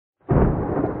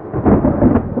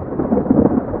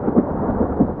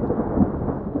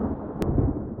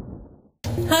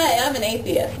I'm an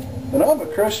atheist. And I'm a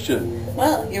Christian.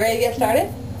 Well, you ready to get started?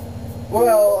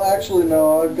 Well, actually,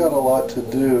 no, I've got a lot to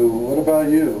do. What about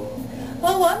you?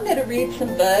 Oh, I'm going to read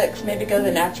some books, maybe go to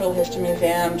the Natural History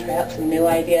Museum, try out some new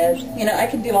ideas. You know, I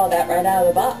can do all that right out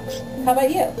of the box. How about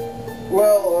you?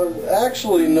 Well,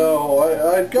 actually, no.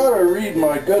 I've got to read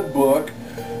my good book,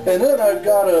 and then I've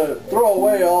got to throw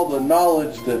away all the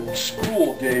knowledge that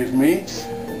school gave me.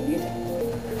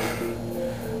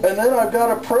 And then I've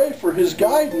got to pray for his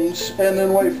guidance and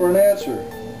then wait for an answer.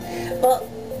 Well,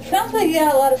 sounds like you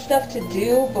got a lot of stuff to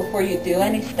do before you do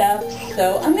any stuff,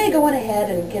 so I'm going to go on ahead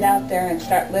and get out there and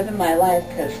start living my life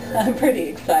because I'm pretty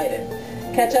excited.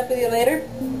 Catch up with you later?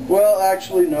 Well,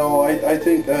 actually, no. I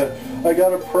think I got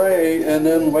to pray and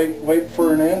then wait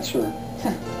for an answer.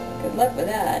 Good luck with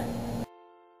that.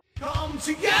 Come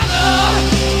together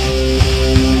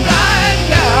right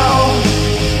now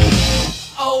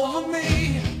over me.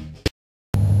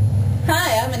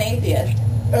 Hi, I'm an atheist.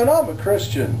 And I'm a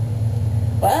Christian.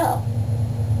 Well.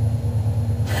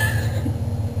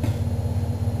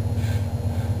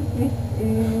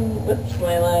 What's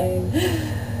my line?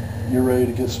 You ready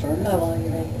to get started? Oh, well,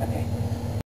 you're ready. Okay.